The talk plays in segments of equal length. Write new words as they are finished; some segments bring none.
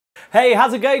Hey,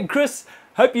 how's it going, Chris?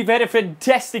 Hope you've had a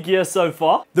fantastic year so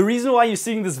far. The reason why you're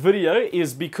seeing this video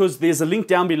is because there's a link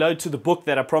down below to the book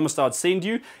that I promised I'd send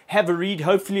you. Have a read.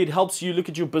 Hopefully it helps you look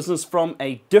at your business from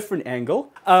a different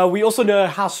angle. We also know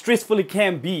how stressful it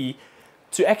can be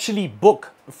to actually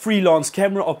book freelance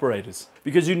camera operators,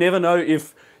 because you never know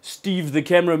if Steve the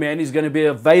cameraman is going to be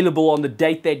available on the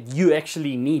date that you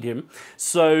actually need him.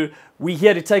 So we're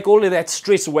here to take all of that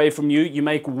stress away from you. You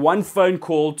make one phone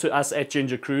call to us at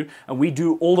Ginger Crew and we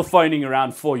do all the phoning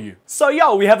around for you. So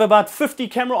yeah, we have about 50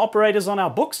 camera operators on our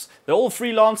books. They're all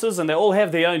freelancers and they all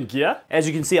have their own gear. As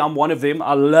you can see, I'm one of them.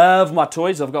 I love my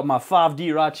toys. I've got my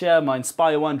 5D right here, my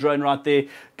Inspire 1 drone right there,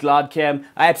 GlideCam.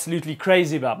 I'm absolutely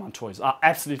crazy about my toys. I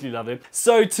absolutely love them.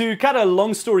 So to cut a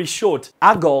long story short,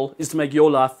 our goal is to make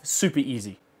your life super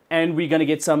easy. And we're going to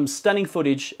get some stunning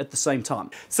footage at the same time.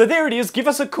 So there it is. Give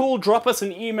us a call, drop us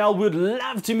an email. We'd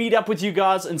love to meet up with you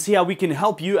guys and see how we can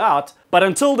help you out. But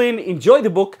until then, enjoy the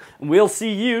book and we'll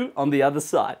see you on the other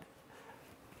side.